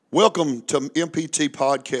Welcome to MPT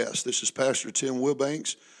Podcast. This is Pastor Tim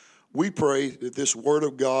Wilbanks. We pray that this Word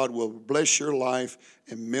of God will bless your life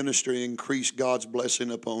and minister and increase God's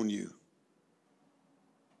blessing upon you.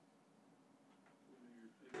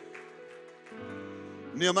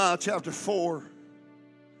 Nehemiah chapter 4.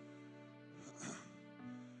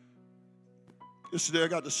 Yesterday I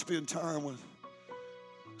got to spend time with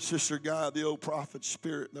Sister Guy, the old prophet's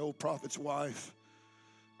spirit, the old prophet's wife.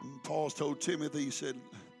 And Paul told Timothy, he said,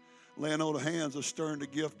 laying on the hands of stirring the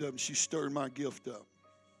gift up, and she stirred my gift up.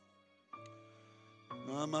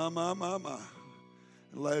 My.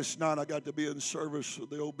 And last night I got to be in service with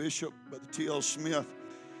the old bishop, Brother T.L. Smith.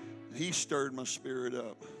 He stirred my spirit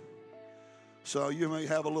up. So you may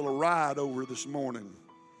have a little ride over this morning.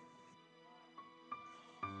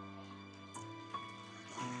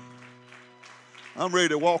 I'm ready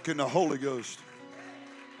to walk in the Holy Ghost.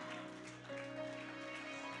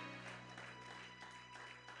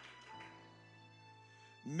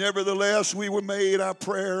 Nevertheless, we were made our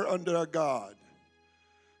prayer unto our God,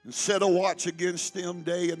 and set a watch against them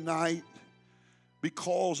day and night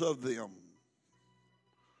because of them.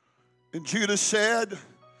 And Judah said,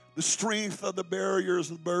 the strength of the barriers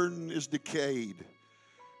of the burden is decayed,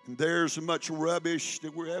 and there's much rubbish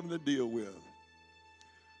that we're having to deal with,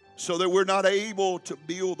 so that we're not able to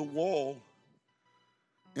build the wall.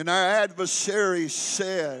 And our adversary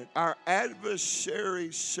said,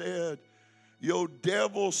 your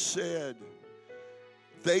devil said,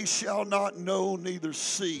 they shall not know neither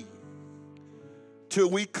see,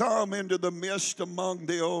 till we come into the midst among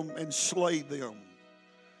them and slay them,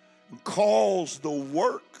 and cause the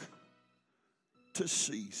work to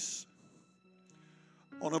cease.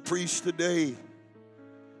 I want to preach today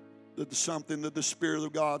that something that the Spirit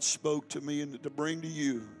of God spoke to me and to bring to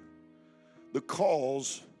you, the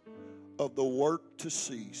cause of the work to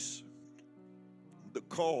cease. The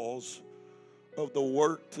cause of the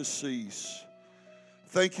work to cease.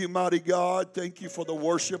 Thank you, mighty God. Thank you for the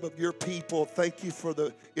worship of your people. Thank you for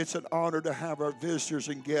it's an honor to have our visitors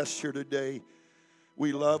and guests here today.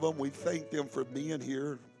 We love them. We thank them for being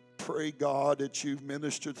here. Pray, God, that you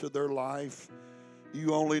minister to their life.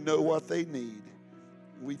 You only know what they need.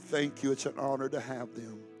 We thank you. It's an honor to have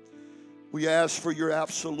them. We ask for your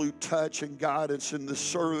absolute touch and guidance in the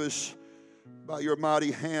service by your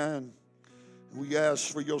mighty hand. We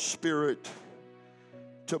ask for your Spirit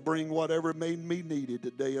to bring whatever may be needed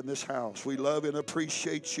today in this house. We love and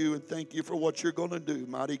appreciate you and thank you for what you're going to do.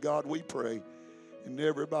 Mighty God, we pray. And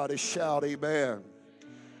everybody shout amen.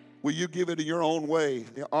 Will you give it in your own way,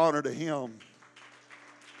 the honor to him,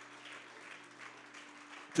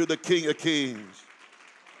 to the King of Kings.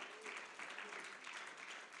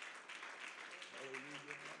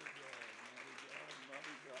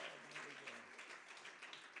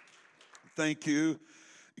 Thank you.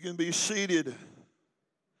 You can be seated.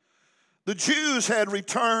 The Jews had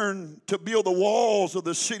returned to build the walls of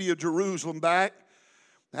the city of Jerusalem back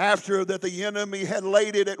after that the enemy had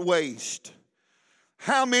laid it at waste.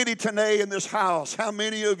 How many today in this house, how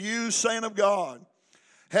many of you, saint of God,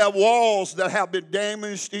 have walls that have been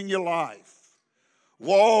damaged in your life?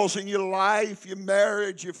 Walls in your life, your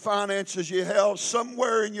marriage, your finances, your health,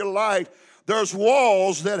 somewhere in your life, there's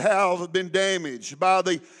walls that have been damaged by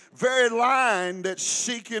the very line that's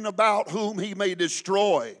seeking about whom he may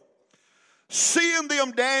destroy. Seeing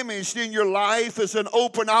them damaged in your life is an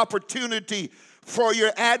open opportunity for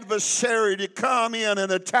your adversary to come in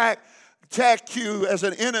and attack you as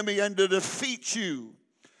an enemy and to defeat you.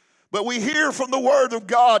 But we hear from the Word of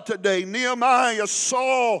God today. Nehemiah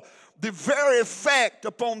saw the very effect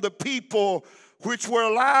upon the people which were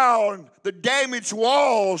allowing the damaged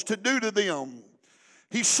walls to do to them.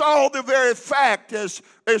 He saw the very fact as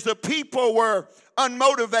the people were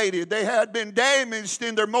unmotivated. They had been damaged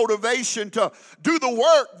in their motivation to do the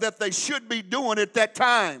work that they should be doing at that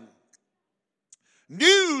time.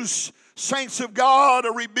 News, saints of God,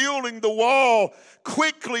 of rebuilding the wall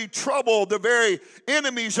quickly troubled the very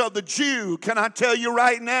enemies of the Jew. Can I tell you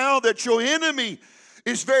right now that your enemy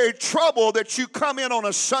is very troubled that you come in on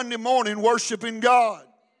a Sunday morning worshiping God?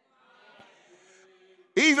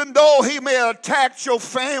 Even though he may attack your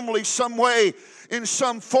family some way, in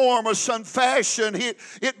some form or some fashion,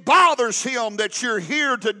 it bothers him that you're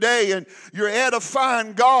here today and you're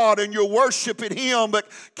edifying God and you're worshiping him.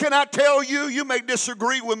 But can I tell you, you may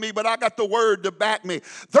disagree with me, but I got the word to back me.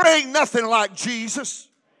 There ain't nothing like Jesus.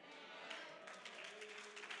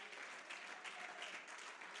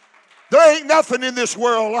 There ain't nothing in this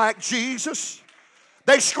world like Jesus.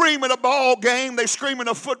 They scream at a ball game. They scream at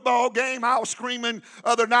a football game. I was screaming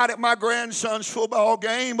other night at my grandson's football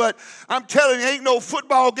game. But I'm telling you, ain't no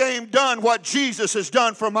football game done what Jesus has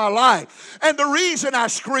done for my life. And the reason I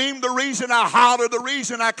scream, the reason I holler, the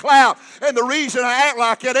reason I clap, and the reason I act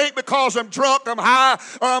like it ain't because I'm drunk, I'm high,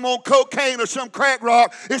 or I'm on cocaine or some crack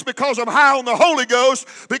rock. It's because I'm high on the Holy Ghost,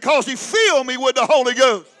 because He filled me with the Holy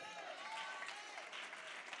Ghost.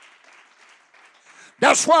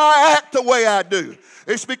 That's why I act the way I do.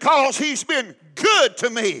 It's because He's been good to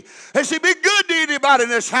me. Has He been good to anybody in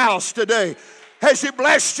this house today? Has He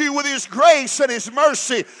blessed you with His grace and His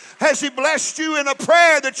mercy? Has He blessed you in a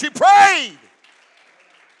prayer that you prayed?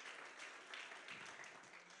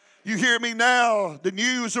 You hear me now? The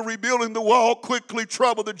news of rebuilding the wall quickly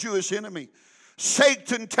troubled the Jewish enemy.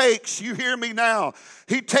 Satan takes, you hear me now,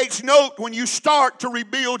 he takes note when you start to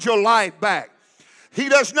rebuild your life back. He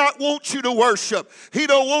does not want you to worship. He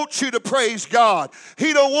don't want you to praise God.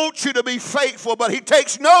 He don't want you to be faithful, but he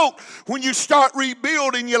takes note when you start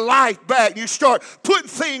rebuilding your life back. You start putting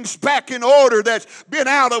things back in order that's been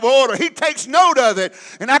out of order. He takes note of it.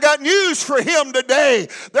 And I got news for him today.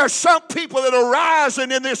 There's some people that are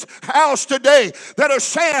rising in this house today that are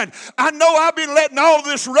saying, I know I've been letting all of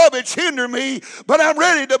this rubbish hinder me, but I'm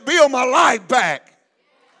ready to build my life back.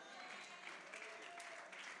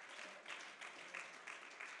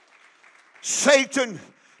 Satan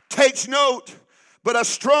takes note, but a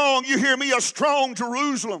strong, you hear me, a strong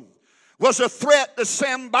Jerusalem was a threat to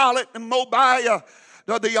Sanballat and Mobiah,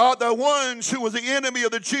 the ones who were the enemy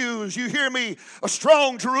of the Jews. You hear me, a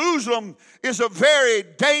strong Jerusalem is a very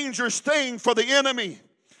dangerous thing for the enemy.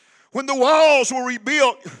 When the walls were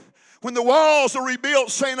rebuilt,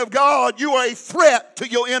 saint of God, you are a threat to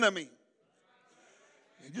your enemy.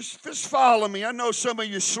 Just follow me. I know some of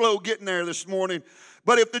you are slow getting there this morning.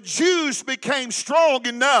 But if the Jews became strong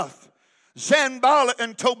enough, Sanballat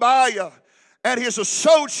and Tobiah and his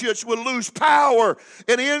associates would lose power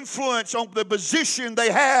and influence on the position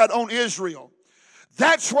they had on Israel.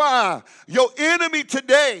 That's why your enemy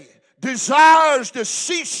today desires to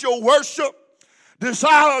cease your worship,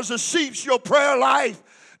 desires to cease your prayer life,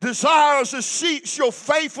 desires to cease your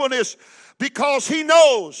faithfulness, because he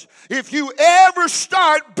knows if you ever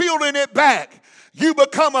start building it back, you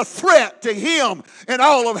become a threat to him and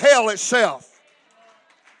all of hell itself.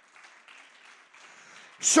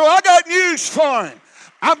 So I got news for him.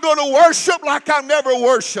 I'm going to worship like I've never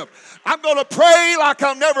worshiped. I'm going to pray like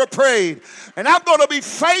I've never prayed. And I'm going to be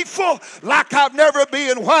faithful like I've never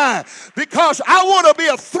been. Why? Because I want to be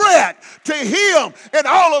a threat to him and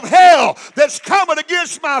all of hell that's coming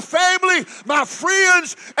against my family, my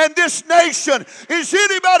friends, and this nation. Is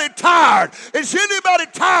anybody tired? Is anybody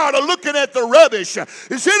tired of looking at the rubbish?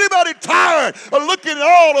 Is anybody tired of looking at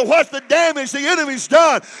all of what the damage the enemy's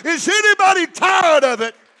done? Is anybody tired of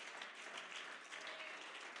it?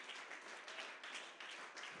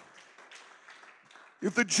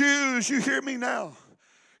 If the Jews, you hear me now,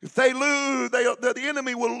 if they lose, the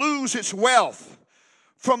enemy will lose its wealth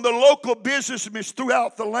from the local businessmen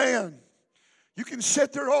throughout the land. You can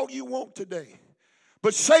sit there all you want today.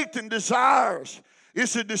 But Satan desires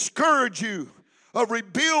is to discourage you of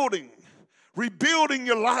rebuilding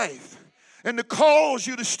your life, and to cause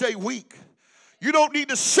you to stay weak. You don't need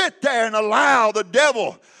to sit there and allow the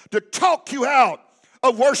devil to talk you out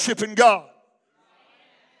of worshiping God.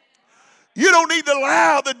 You don't need to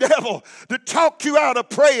allow the devil to talk you out of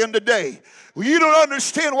praying today. Well, you don't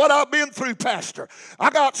understand what I've been through, Pastor. I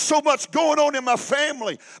got so much going on in my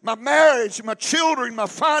family, my marriage, my children, my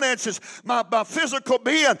finances, my physical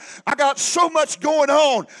being. I got so much going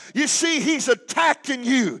on. You see, he's attacking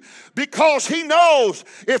you because he knows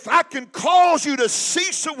if I can cause you to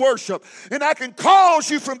cease to worship, and I can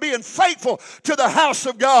cause you from being faithful to the house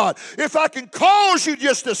of God, if I can cause you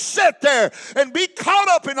just to sit there and be caught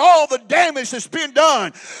up in all the damage that's been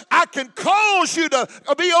done, I can cause you to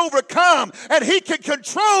be overcome, and he can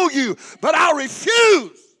control you. But I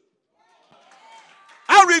refuse.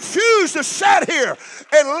 I refuse to sit here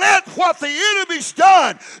and let what the enemy's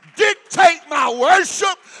done dictate my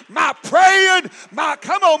worship, my praying, my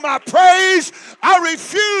praise. I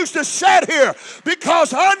refuse to sit here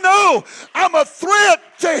because I know I'm a threat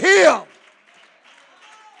to him.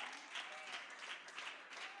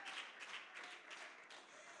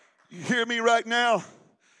 You hear me right now?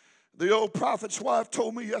 The old prophet's wife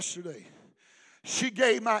told me yesterday. She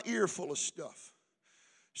gave my ear full of stuff.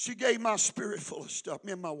 She gave my spirit full of stuff,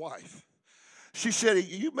 me and my wife. She said,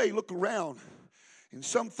 you may look around and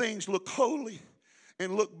some things look holy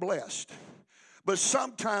and look blessed. But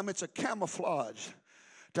sometimes it's a camouflage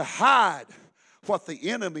to hide what the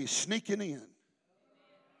enemy's sneaking in.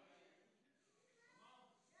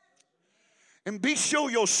 And be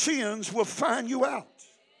sure your sins will find you out.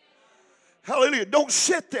 Hallelujah. Don't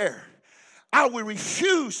sit there. I will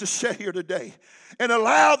refuse to sit here today and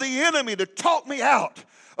allow the enemy to talk me out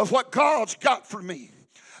of what God's got for me.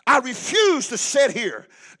 I refuse to sit here,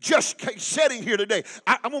 just sitting here today.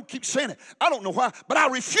 I'm going to keep saying it. I don't know why, but I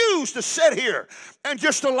refuse to sit here and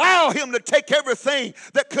just allow him to take everything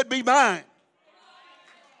that could be mine.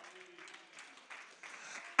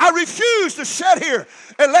 I refuse to sit here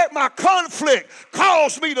and let my conflict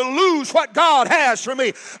cause me to lose what God has for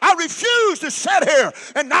me. I refuse to sit here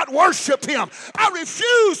and not worship him. I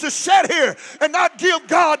refuse to sit here and not give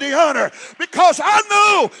God the honor because I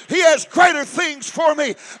know he has greater things for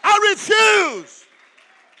me. I refuse.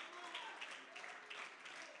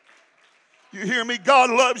 You hear me? God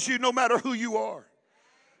loves you no matter who you are.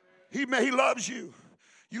 He loves you.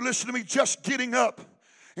 You listen to me just getting up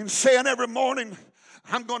and saying every morning,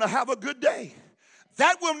 I'm going to have a good day.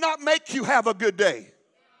 That will not make you have a good day.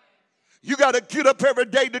 You got to get up every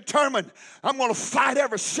day determined. I'm going to fight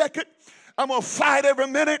every second. I'm going to fight every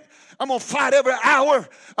minute. I'm going to fight every hour.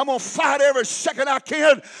 I'm going to fight every second I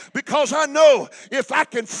can because I know if I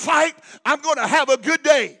can fight, I'm going to have a good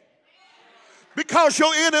day. Because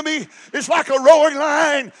your enemy is like a roaring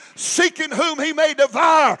lion seeking whom he may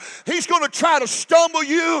devour. He's going to try to stumble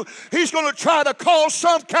you. He's going to try to cause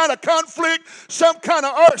some kind of conflict, some kind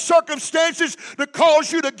of circumstances to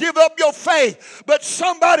cause you to give up your faith. But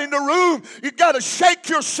somebody in the room, you got to shake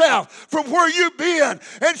yourself from where you've been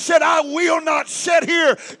and said, I will not sit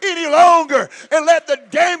here any longer and let the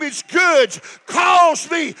damaged goods cause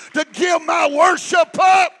me to give my worship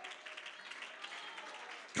up.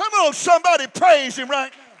 Come on, somebody praise him right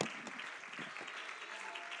now.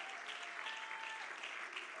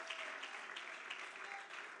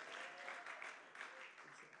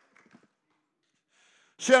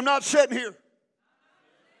 See, I'm not sitting here.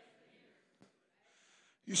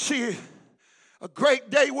 You see, a great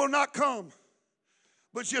day will not come,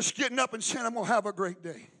 but just getting up and saying, I'm going to have a great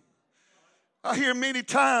day. I hear many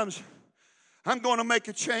times, I'm going to make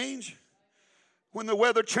a change when the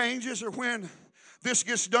weather changes or when this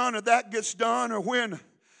gets done or that gets done or when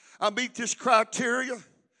I meet this criteria.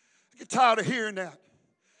 I get tired of hearing that.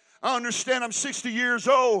 I understand I'm 60 years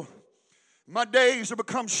old. My days have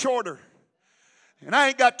become shorter. And I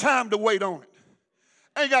ain't got time to wait on it.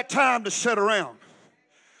 I ain't got time to sit around.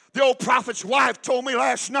 The old prophet's wife told me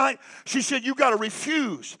last night, she said, you got to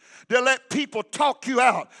refuse to let people talk you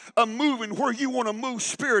out of moving where you want to move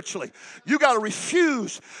spiritually. You got to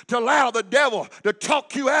refuse to allow the devil to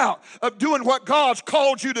talk you out of doing what God's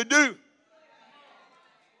called you to do.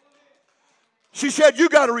 She said, you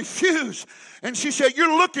got to refuse. And she said,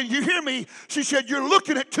 you hear me? She said, you're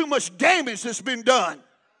looking at too much damage that's been done.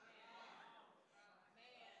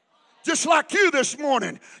 Just like you this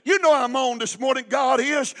morning. You know I'm on this morning. God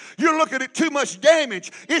is. You're looking at too much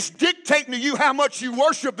damage. It's dictating to you how much you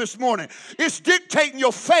worship this morning. It's dictating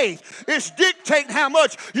your faith. It's dictating how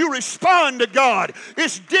much you respond to God.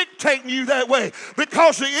 It's dictating you that way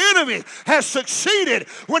because the enemy has succeeded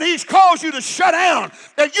when he's caused you to shut down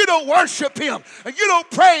and you don't worship him and you don't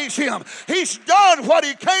praise him. He's done what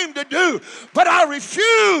he came to do. But I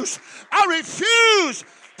refuse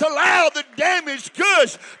to allow the damaged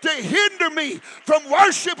goods to hinder me from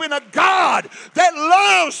worshiping a God that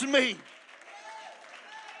loves me.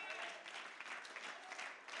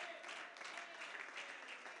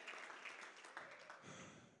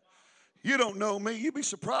 You don't know me. You'd be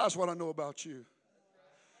surprised what I know about you.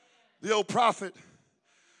 The old prophet,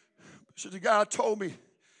 the guy told me,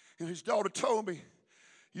 and his daughter told me,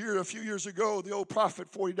 a few years ago, the old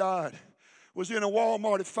prophet, before he died, was in a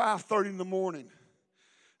Walmart at 5:30 in the morning.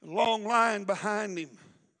 A long line behind him.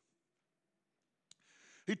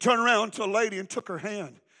 He turned around to a lady and took her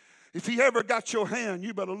hand. If he ever got your hand,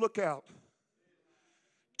 you better look out.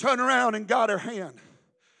 Turned around and got her hand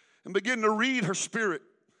and began to read her spirit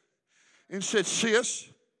and said, sis,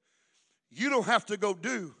 you don't have to go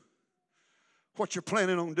do what you're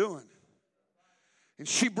planning on doing. And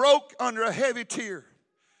she broke under a heavy tear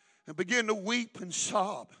and began to weep and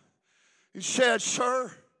sob. And said,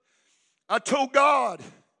 sir, I told God,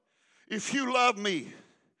 if you love me,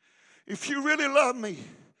 if you really love me,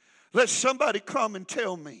 let somebody come and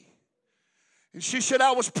tell me. And she said,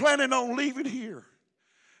 I was planning on leaving here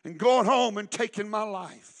and going home and taking my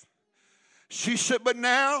life. She said, but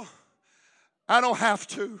now I don't have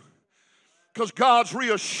to because God's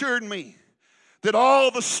reassured me that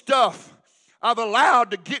all the stuff I've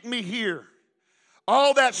allowed to get me here,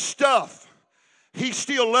 all that stuff, he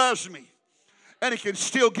still loves me and he can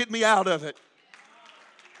still get me out of it.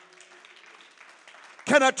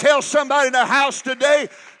 Can I tell somebody in the house today,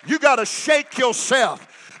 You got to shake yourself.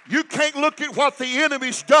 You can't look at what the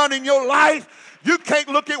enemy's done in your life. You can't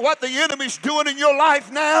look at what the enemy's doing in your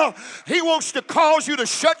life now. He wants to cause you to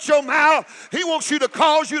shut your mouth. He wants you to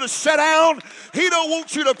cause you to sit down. He don't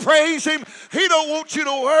want you to praise him. He don't want you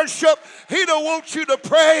to worship. He don't want you to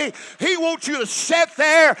pray. He wants you to sit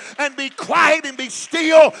there and be quiet and be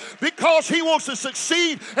still because he wants to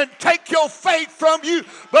succeed and take your faith from you.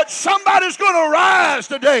 But somebody's going to rise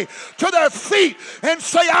today to their feet and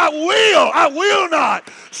say, I will not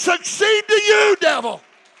succeed to you, devil.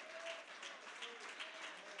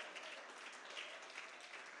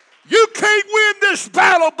 You can't win this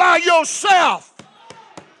battle by yourself.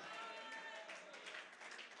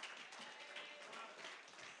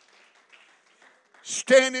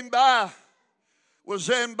 Standing by was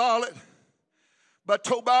Sanballat, but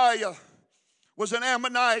Tobiah was an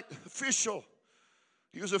Ammonite official.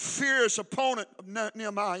 He was a fierce opponent of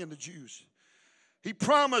Nehemiah and the Jews. He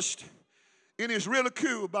promised in his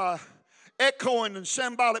ridicule by echoing and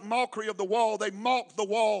Sanballat mockery of the wall. They mocked the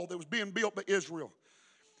wall that was being built by Israel.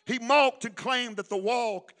 He mocked and claimed that the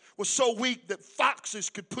wall was so weak that foxes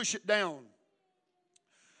could push it down.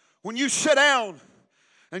 When you sit down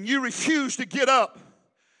and you refuse to get up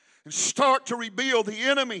and start to rebuild, the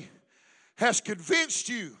enemy has convinced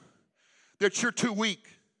you that you're too weak.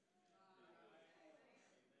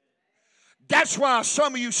 That's why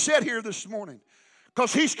some of you sit here this morning,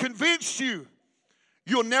 because he's convinced you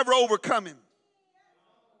you'll never overcome him.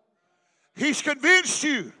 He's convinced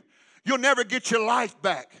you you'll never get your life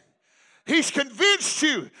back. He's convinced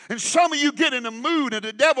you, and some of you get in a mood, and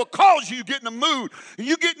the devil calls you get in a mood, and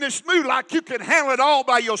you get in this mood like you can handle it all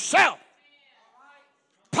by yourself.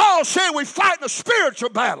 Paul said we're fighting a spiritual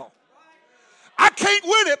battle. I can't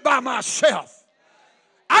win it by myself.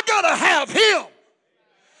 I got to have him.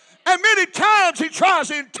 And many times he tries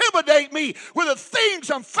to intimidate me with the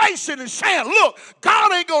things I'm facing and saying, look,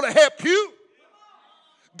 God ain't going to help you.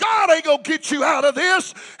 God ain't going to get you out of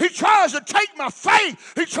this. He tries to take my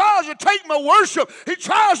faith. He tries to take my worship. He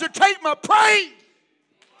tries to take my praise.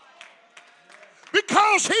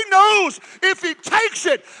 Because he knows if he takes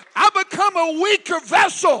it, I become a weaker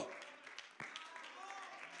vessel.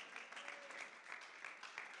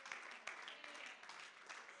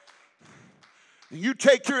 And you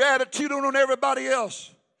take your attitude on everybody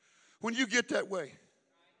else when you get that way.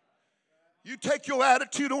 You take your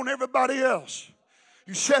attitude on everybody else.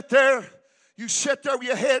 You sit there with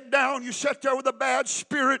your head down. You sit there with a bad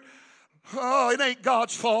spirit. Oh, it ain't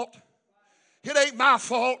God's fault. It ain't my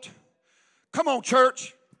fault. Come on,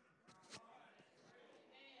 church.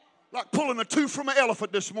 Like pulling a tooth from an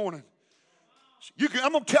elephant this morning.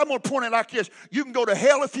 I'm going to point it like this. You can go to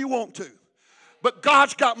hell if you want to. But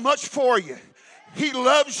God's got much for you. He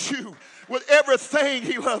loves you with everything.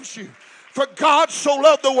 He loves you. For God so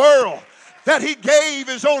loved the world that he gave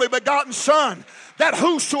his only begotten Son, that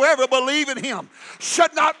whosoever believe in him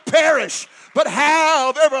should not perish, but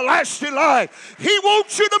have everlasting life. He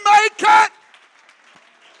wants you to make it.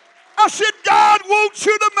 I said, God wants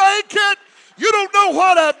you to make it. You don't know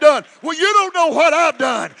what I've done. Well, you don't know what I've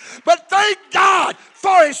done. But thank God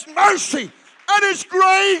for his mercy and his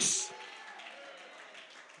grace.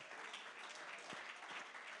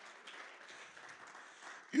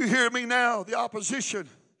 You hear me now? The opposition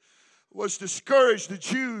was discouraged the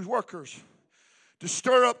Jews workers to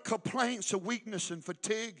stir up complaints of weakness and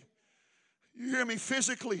fatigue. You hear me?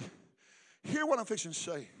 Physically, hear what I'm fixing to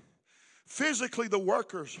say. Physically, the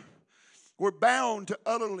workers were bound to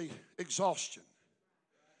utterly exhaustion.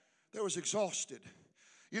 They was exhausted.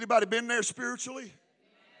 Anybody been there spiritually?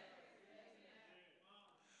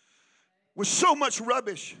 With so much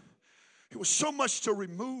rubbish, it was so much to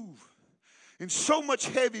remove and so much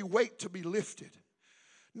heavy weight to be lifted.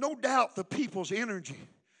 No doubt the people's energy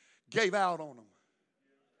gave out on them.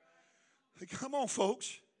 Come on,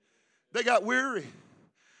 folks. They got weary.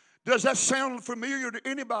 Does that sound familiar to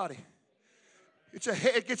anybody?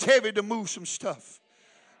 It gets heavy to move some stuff.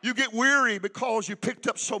 You get weary because you picked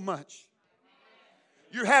up so much.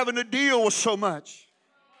 You're having to deal with so much.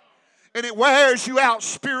 And it wears you out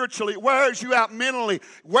spiritually. It wears you out mentally. It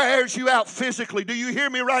wears you out physically. Do you hear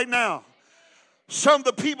me right now? Some of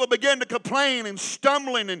the people began to complain and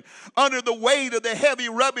stumbling and under the weight of the heavy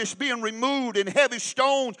rubbish being removed and heavy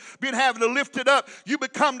stones being having to lift it up. You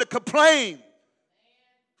become to complain.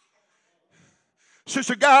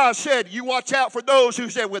 Sister Guy said, you watch out for those who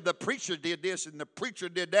said, well, the preacher did this and the preacher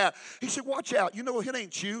did that. He said, watch out. You know, it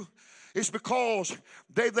ain't you. It's because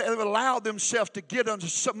they've allowed themselves to get under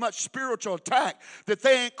so much spiritual attack that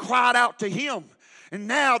they ain't cried out to him. And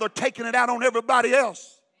now they're taking it out on everybody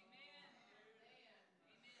else.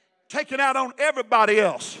 taking out on everybody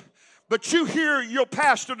else. But you hear your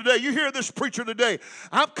pastor today, you hear this preacher today.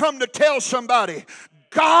 I've come to tell somebody,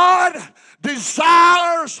 God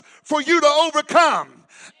desires for you to overcome.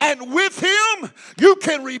 And with Him, you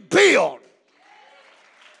can rebuild.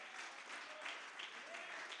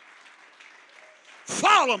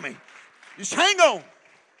 Follow me. Just hang on.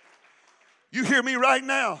 You hear me right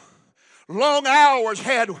now. Long hours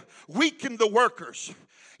had weakened the workers.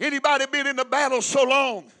 Anybody been in the battle so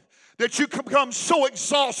long that you become so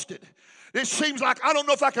exhausted? It seems like, I don't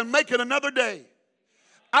know if I can make it another day.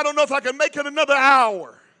 I don't know if I can make it another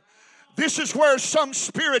hour. This is where some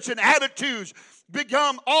spirits and attitudes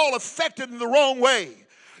become all affected in the wrong way.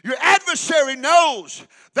 Your adversary knows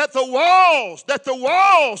that the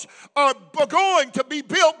walls are going to be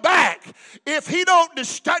built back if he don't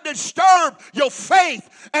disturb your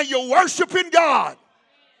faith and your worship in God.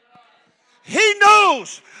 He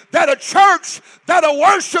knows that a church that'll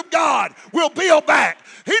worship God will build back.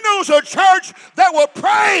 He knows a church that will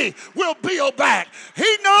pray will build back.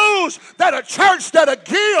 He knows that a church that'll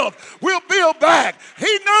give will build back.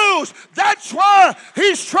 He knows that's why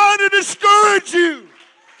he's trying to discourage you.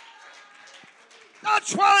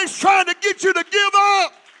 That's why he's trying to get you to give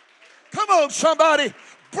up. Come on, somebody.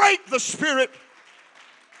 Break the spirit.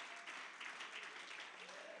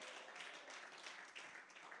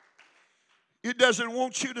 He doesn't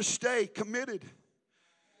want you to stay committed.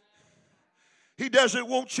 He doesn't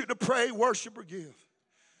want you to pray, worship, or give.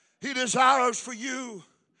 He desires for you,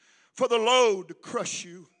 for the load to crush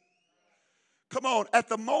you. Come on, at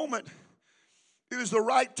the moment, it is the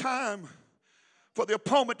right time for the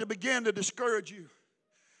opponent to begin to discourage you.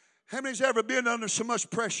 How many's ever been under so much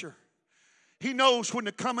pressure? He knows when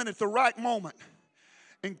to come in at the right moment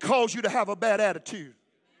and cause you to have a bad attitude.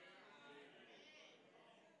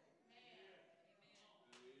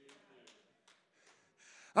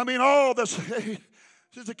 I mean, all this. Hey,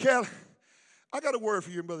 Sister Kelly, I got a word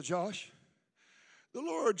for you, Brother Josh. The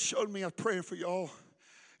Lord showed me, I was praying for y'all,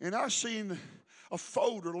 and I seen a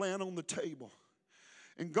folder laying on the table.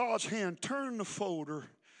 And God's hand turned the folder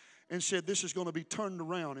and said, this is going to be turned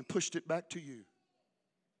around, and pushed it back to you.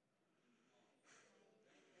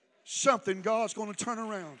 Something God's going to turn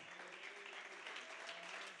around.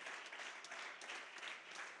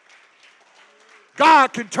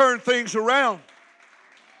 God can turn things around.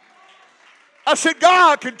 I said,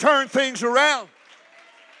 God can turn things around.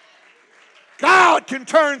 God can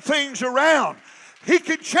turn things around. He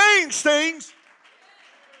can change things.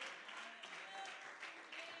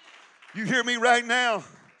 You hear me right now?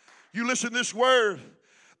 You listen to this word.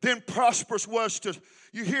 Then prosperous was to,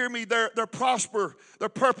 you hear me, their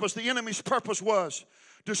purpose, the enemy's purpose was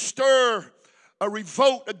to stir a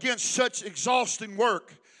revolt against such exhausting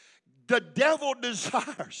work. The devil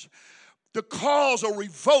desires to cause a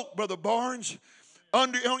revolt, Brother Barnes,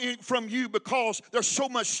 from you because there's so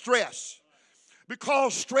much stress.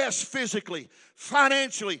 Because stress physically,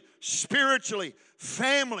 financially, spiritually,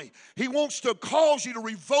 family. He wants to cause you to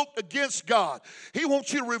revolt against God. He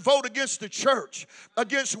wants you to revolt against the church,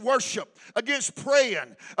 against worship, against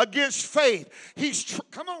praying, against faith.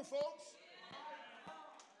 Come on, folks.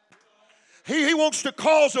 He wants to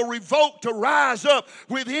cause a revolt to rise up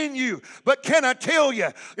within you. But can I tell you,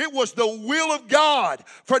 it was the will of God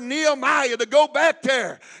for Nehemiah to go back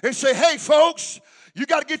there and say, hey, folks, you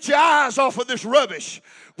got to get your eyes off of this rubbish.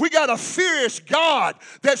 We got a fierce God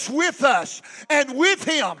that's with us. And with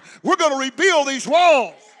Him, we're going to rebuild these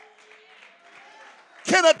walls.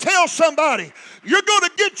 Can I tell somebody, you're going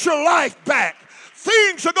to get your life back.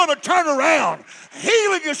 Things are going to turn around.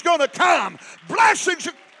 Healing is going to come. Blessings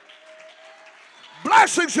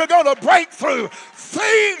are going to break through.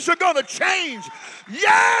 Things are going to change.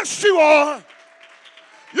 Yes, you are.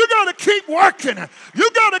 You got to keep working.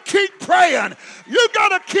 You got to keep praying. You got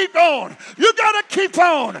to keep on. You got to keep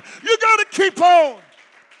on. You got to keep on.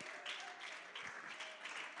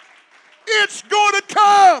 It's going to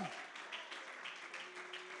come.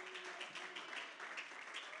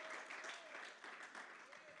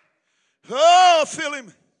 Oh, I feel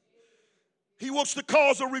him. He wants to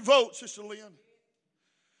cause a revolt, Sister Lynn.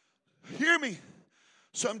 Hear me.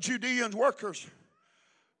 Some Judean workers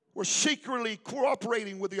were secretly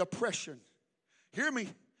cooperating with the oppression. Hear me.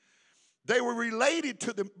 They were related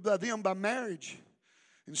to them by marriage.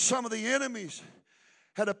 And some of the enemies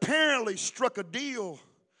had apparently struck a deal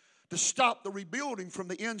to stop the rebuilding from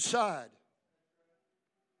the inside.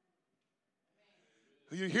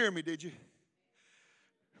 You hear me, did you?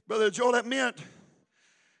 Brother Joel, that meant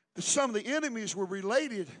that some of the enemies were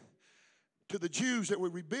related to the Jews that were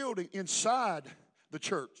rebuilding inside the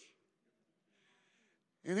church.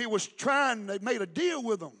 And they made a deal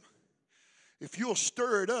with them. If you'll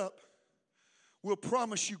stir it up, we'll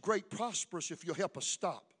promise you great prosperous if you'll help us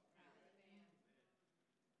stop.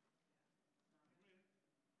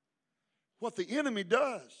 What the enemy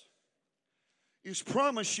does is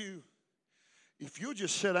promise you, if you'll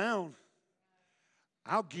just sit down,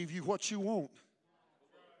 I'll give you what you want.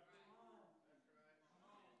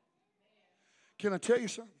 Can I tell you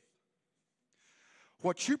something?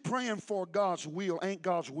 What you're praying for, God's will, ain't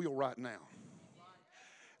God's will right now.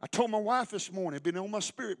 I told my wife this morning, it's been on my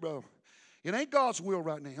spirit, bro. It ain't God's will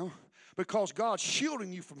right now because God's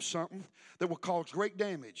shielding you from something that will cause great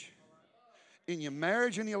damage in your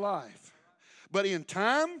marriage and your life. But in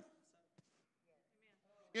time,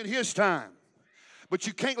 in His time. But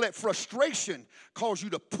you can't let frustration cause you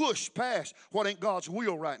to push past what ain't God's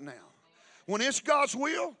will right now. When it's God's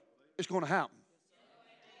will, it's going to happen.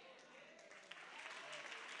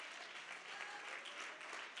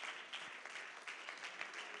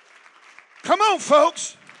 Come on,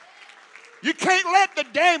 folks. You can't let the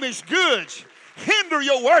damaged goods hinder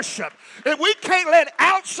your worship. And we can't let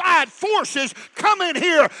outside forces come in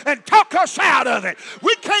here and talk us out of it.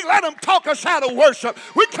 We can't let them talk us out of worship.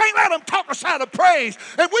 We can't let them talk us out of praise.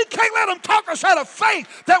 And we can't let them talk us out of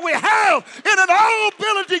faith that we have in an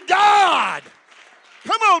all-ability God.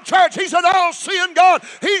 Come on, church. He's an all-seeing God.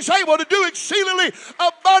 He's able to do exceedingly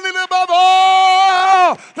abundantly above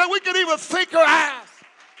all that we can even think or ask.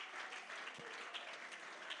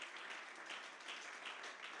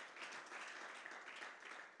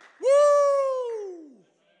 Woo!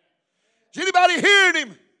 Is anybody hearing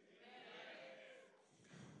Him?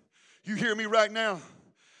 You hear me right now?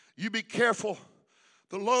 You be careful.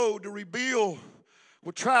 The load to rebuild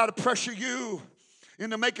will try to pressure you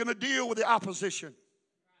into making a deal with the opposition.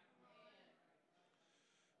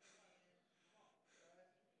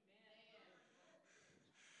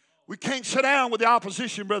 We can't sit down with the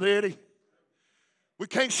opposition, Brother Eddie. We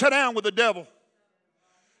can't sit down with the devil.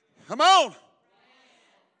 Come on.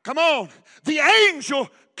 Come on. The angel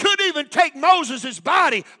couldn't even take Moses'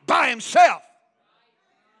 body by himself.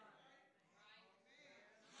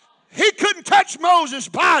 He couldn't touch Moses'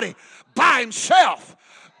 body by himself.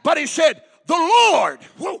 But he said, the Lord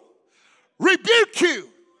will rebuke you.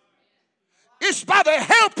 It's by the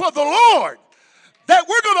help of the Lord that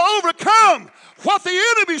we're going to overcome what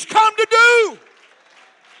the enemy's come to do.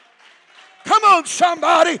 Come on,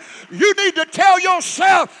 somebody. You need to tell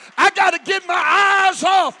yourself, I got to get my eyes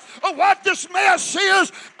off of what this mess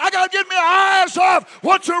is. I got to get my eyes off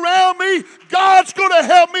what's around me. God's going to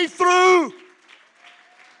help me through.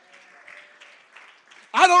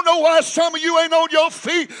 I don't know why some of you ain't on your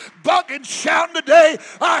feet bucking, shouting today.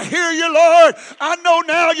 I hear you, Lord. I know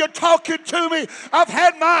now you're talking to me. I've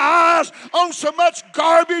had my eyes on so much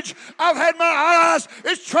garbage. I've had my eyes.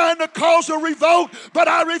 It's trying to cause a revolt, but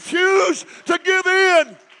I refuse to give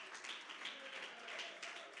in.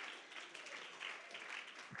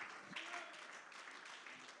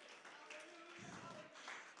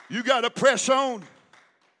 You got to press on.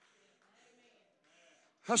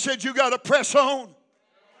 I said you got to press on.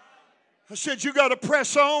 I said, you got to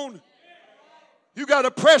press on. You got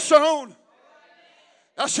to press on.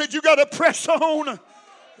 I said, you got to press on.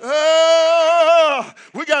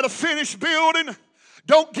 We got to finish building.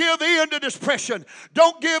 Don't give in to depression.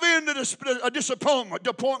 Don't give in to disappointment.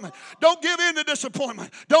 Don't give in to disappointment.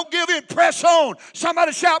 Don't give in. Press on.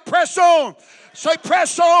 Somebody shout, press on. Say,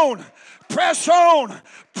 press on. Press on.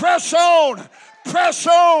 Press on. Press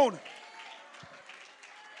on.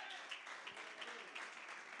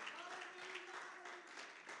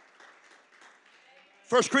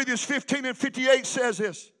 1 Corinthians 15 and 58 says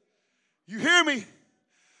this. You hear me?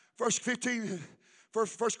 1 Corinthians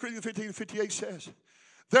 15 and 58 says,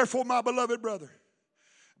 therefore, my beloved brother,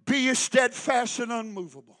 be ye steadfast and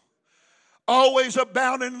unmovable, always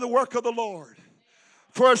abounding in the work of the Lord,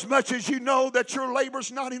 for as much as you know that your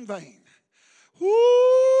labor's not in vain.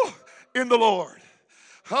 Woo! In the Lord.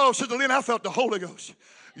 Oh, Sister Lynn, I felt the Holy Ghost.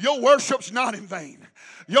 Your worship's not in vain.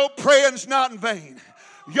 Your praying's not in vain.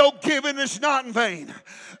 Your giving is not in vain.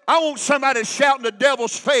 I want somebody to shout in the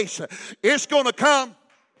devil's face, it's going to come.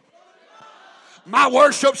 My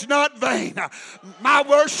worship's not in vain. My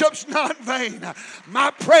worship's not in vain.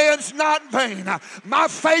 My praying's not in vain. My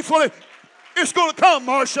faithfulness, it's going to come,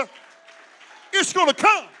 Marcia. It's going to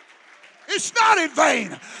come. It's not in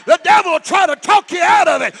vain. The devil will try to talk you out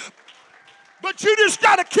of it. But you just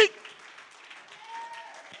got to keep.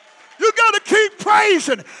 You got to keep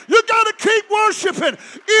praising. You got to keep worshiping.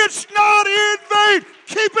 It's not in vain.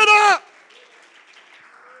 Keep it up.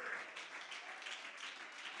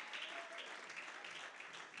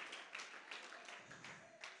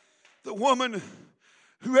 The woman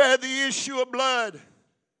who had the issue of blood.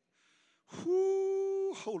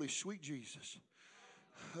 Whoo, holy sweet Jesus.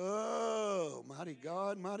 Oh, mighty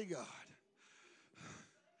God, mighty God.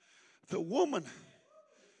 The woman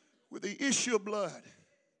with the issue of blood.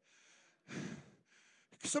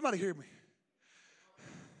 Somebody hear me.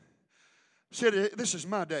 Said, this is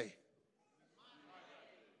my day.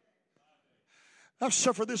 I've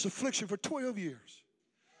suffered this affliction for 12 years.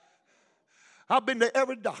 I've been to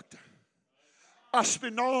every doctor. I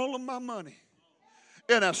spent all of my money.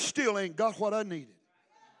 And I still ain't got what I needed.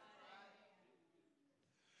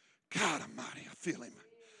 God Almighty, I feel him.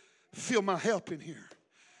 I feel my help in here.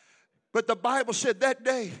 But the Bible said that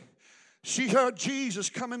day, she heard Jesus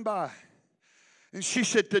coming by. And she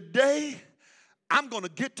said, today, I'm going to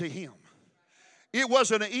get to him. It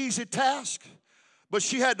wasn't an easy task, but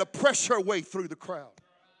she had to press her way through the crowd.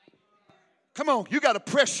 Come on, you got to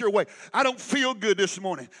press your way. I don't feel good this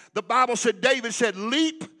morning. The Bible said, David said,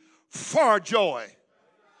 leap for joy.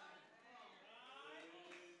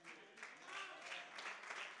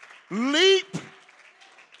 Leap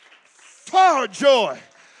for joy.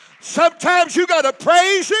 Sometimes you got to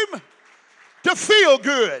praise him to feel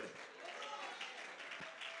good.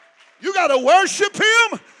 You got to worship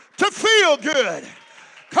him to feel good.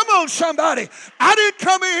 Come on, somebody. I didn't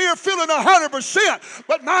come in here feeling 100%,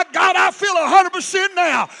 but my God, I feel 100%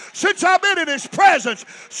 now. Since I've been in his presence,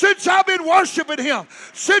 since I've been worshiping him,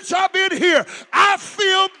 since I've been here, I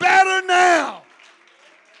feel better now.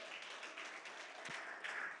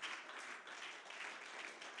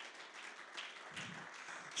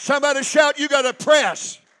 Somebody shout, you got to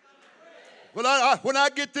press. Well, when I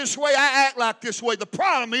get this way, I act like this way. The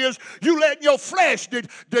problem is you let your flesh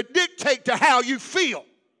dictate to how you feel.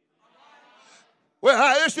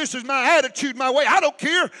 Well, this is my attitude, my way. I don't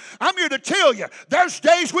care. I'm here to tell you, there's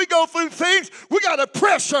days we go through things, we got to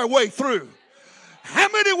press our way through. How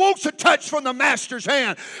many wants a touch from the Master's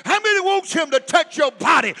hand? How many wants him to touch your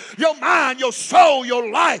body, your mind, your soul,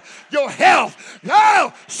 your life, your health?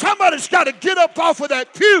 Oh, somebody's got to get up off of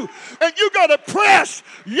that pew, and you got to press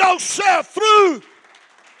yourself through.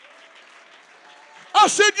 I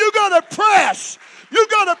said you got to press. You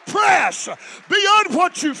got to press beyond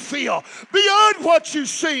what you feel, beyond what you've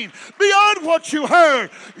seen, beyond what you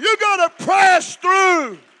heard. You got to press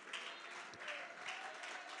through.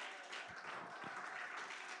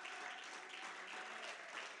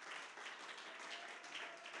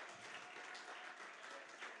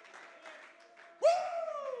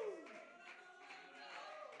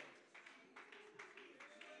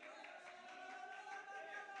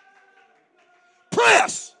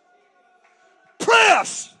 Press.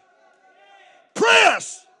 Press.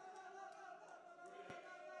 Press.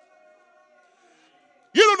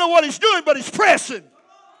 You don't know what he's doing, but he's pressing.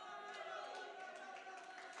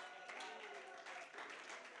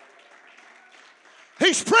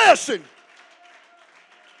 He's pressing.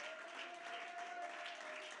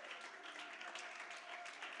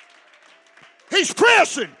 He's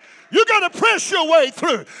pressing. You got to press your way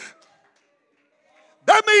through.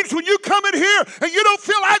 That means when you come in here and you don't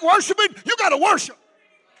feel like worshiping, you got to worship.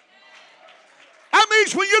 That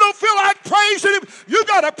means when you don't feel like praising him, you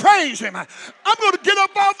got to praise him. I'm going to get up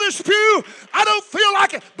off this pew. I don't feel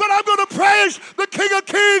like it, but I'm going to praise the King of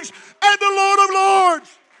Kings and the Lord of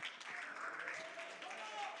Lords.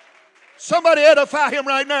 Somebody edify him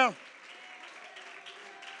right now.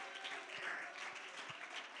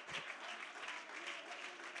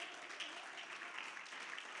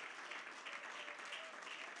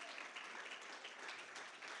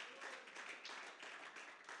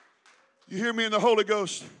 You hear me in the Holy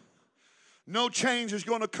Ghost? No change is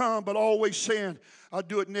going to come, but always saying, I'll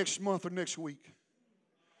do it next month or next week.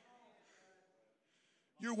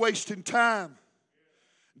 You're wasting time.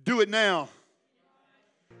 Do it now.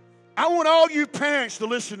 I want all you parents to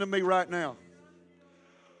listen to me right now.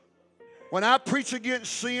 When I preach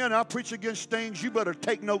against sin, I preach against things, you better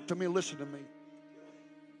take note to me and listen to me.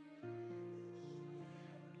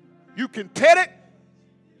 You can pet it.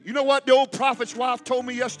 You know what the old prophet's wife told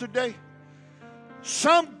me yesterday?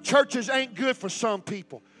 Some churches ain't good for some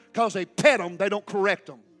people because they pet them, they don't correct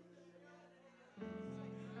them.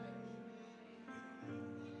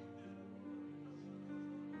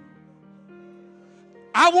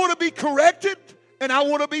 I want to be corrected and I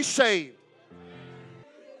want to be saved.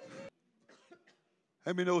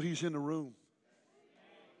 How many know he's in the room?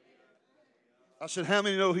 I said, how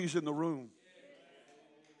many know he's in the room?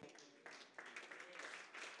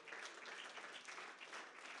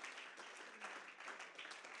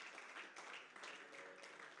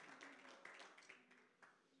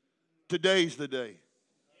 Today's the day.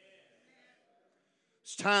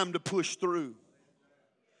 It's time to push through.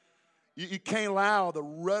 You can't allow the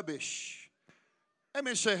rubbish. Let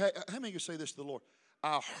me say, hey, how many of you say this to the Lord?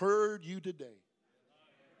 I heard you today.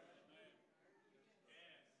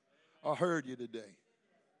 I heard you today.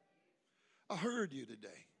 I heard you today.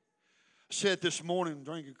 I said this morning,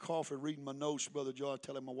 drinking coffee, reading my notes, Brother Joe,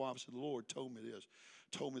 telling my wife, I said, the Lord told me this,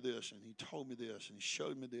 and he told me this, and he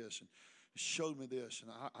showed me this, and he showed me this,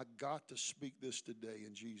 and I got to speak this today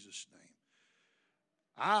in Jesus' name.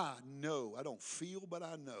 I know, I don't feel, but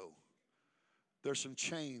I know there's some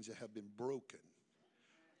chains that have been broken.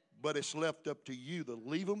 But it's left up to you to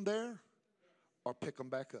leave them there or pick them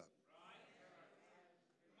back up.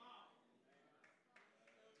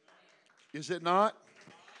 Is it not?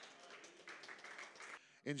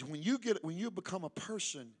 And when you become a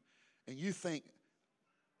person and you think,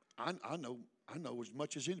 I know as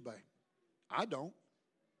much as anybody. I don't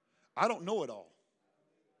know it all.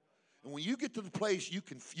 And when you get to the place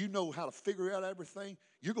you know how to figure out everything,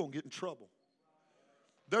 you're going to get in trouble.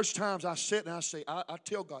 There's times I sit and I say, I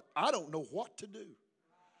tell God, I don't know what to do.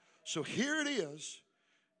 So here it is.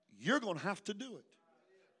 You're going to have to do it.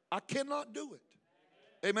 I cannot do it.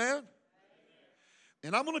 Amen?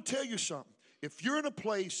 And I'm going to tell you something. If you're in a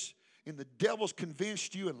place and the devil's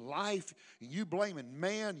convinced you in life, and you blaming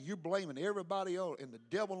man, you're blaming everybody else, and the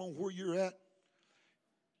devil on where you're at,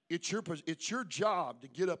 it's your job to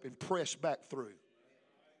get up and press back through.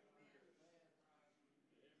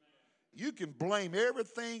 You can blame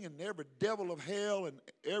everything and every devil of hell and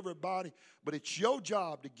everybody, but it's your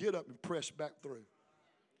job to get up and press back through.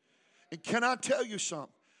 And can I tell you something?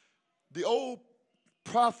 The old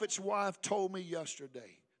prophet's wife told me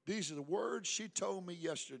yesterday. These are the words she told me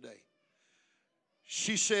yesterday.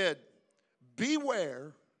 She said,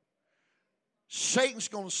 beware, Satan's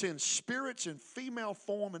going to send spirits in female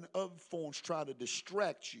form and other forms try to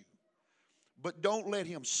distract you. But don't let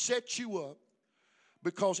him set you up,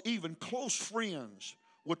 because even close friends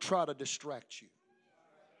will try to distract you.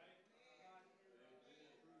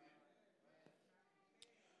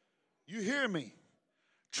 You hear me?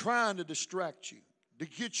 Trying to distract you, to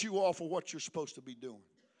get you off of what you're supposed to be doing.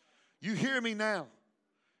 You hear me now?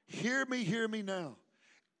 Hear me now.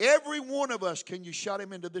 Every one of us, can you shout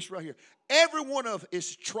him into this right here? Every one of us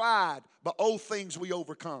is tried by old things we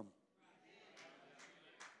overcome.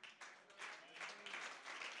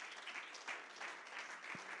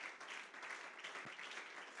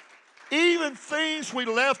 Even things we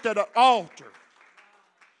left at an altar,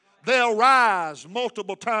 they'll rise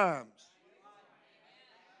multiple times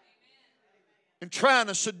and trying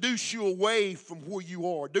to seduce you away from where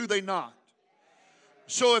you are. Do they not?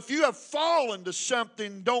 So if you have fallen to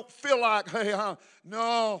something, don't feel like, hey,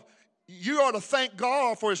 no, you ought to thank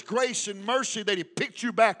God for his grace and mercy that he picked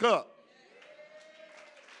you back up.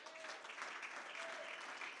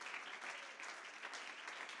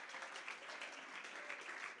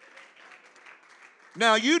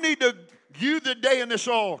 Now you today in this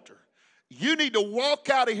altar, you need to walk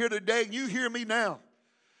out of here today, and you hear me now.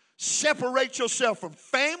 Separate yourself from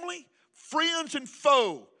family, friends, and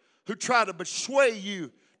foe who try to persuade you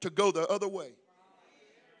to go the other way.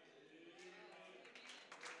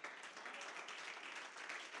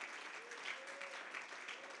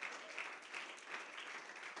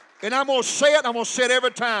 And I'm going to say it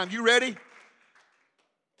every time. You ready?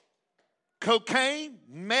 Cocaine,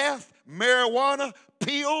 meth, marijuana,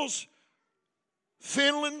 pills,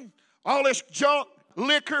 fiddling, all this junk,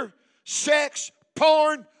 liquor, sex,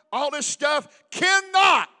 porn, all this stuff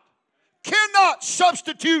cannot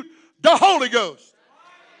substitute the Holy Ghost.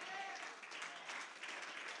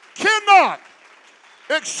 Cannot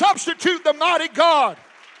substitute the mighty God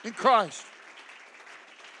in Christ.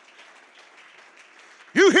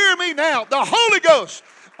 You hear me now? The Holy Ghost.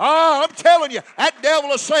 I'm telling you, that devil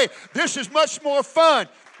will say, this is much more fun.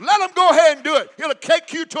 Let him go ahead and do it. He'll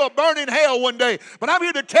take you to a burning hell one day. But I'm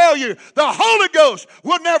here to tell you, the Holy Ghost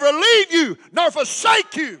will never leave you nor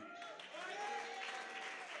forsake you.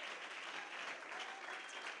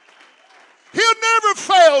 He'll never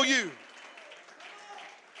fail you.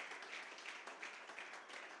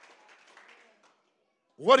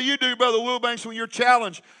 What do you do, Brother Wilbanks, when you're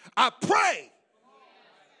challenged? I pray.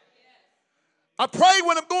 I pray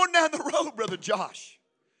when I'm going down the road, Brother Josh.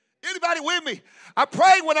 Anybody with me? I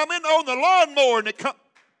pray when I'm on the lawnmower and it comes.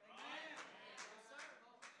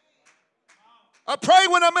 I pray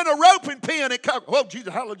when I'm in a roping pen. It comes. Oh,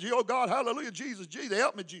 Jesus, hallelujah. Oh, God, hallelujah. Jesus,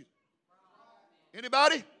 help me, Jesus.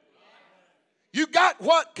 Anybody? You got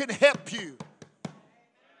what can help you.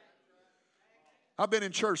 I've been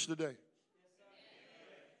in church today.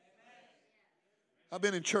 I've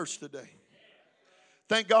been in church today.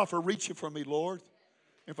 Thank God for reaching for me, Lord,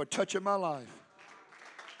 and for touching my life.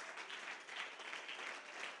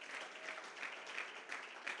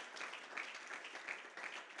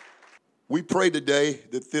 We pray today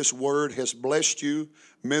that this word has blessed you,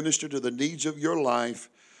 ministered to the needs of your life.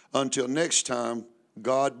 Until next time,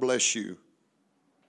 God bless you.